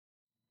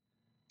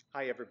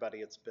Hi,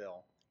 everybody, it's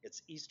Bill.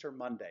 It's Easter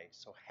Monday,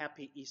 so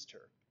happy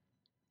Easter.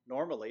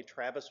 Normally,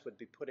 Travis would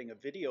be putting a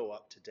video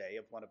up today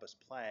of one of us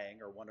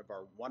playing or one of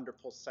our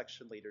wonderful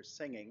section leaders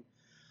singing,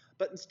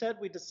 but instead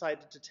we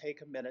decided to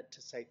take a minute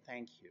to say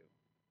thank you.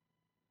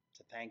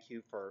 To thank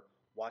you for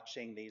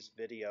watching these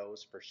videos,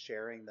 for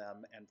sharing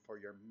them, and for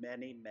your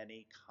many,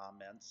 many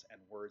comments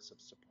and words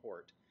of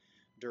support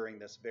during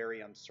this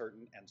very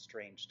uncertain and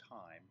strange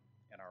time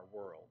in our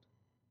world.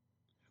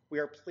 We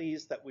are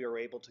pleased that we are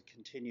able to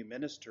continue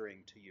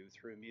ministering to you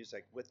through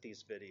music with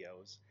these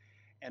videos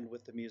and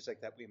with the music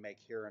that we make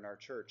here in our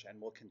church,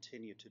 and will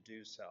continue to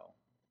do so.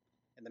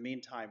 In the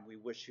meantime, we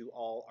wish you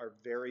all our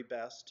very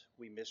best.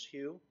 We miss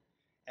you,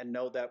 and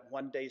know that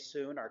one day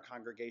soon our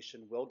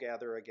congregation will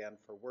gather again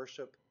for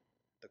worship.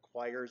 The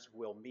choirs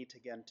will meet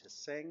again to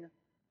sing,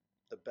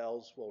 the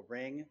bells will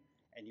ring,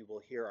 and you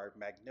will hear our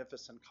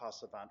magnificent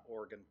Cassavant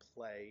organ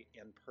play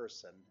in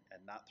person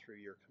and not through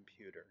your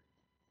computer.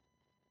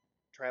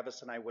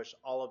 Travis and I wish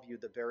all of you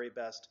the very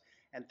best,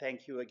 and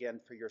thank you again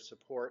for your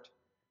support.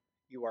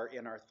 You are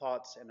in our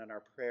thoughts and in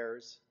our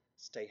prayers.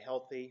 Stay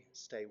healthy,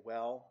 stay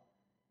well,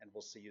 and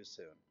we'll see you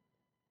soon.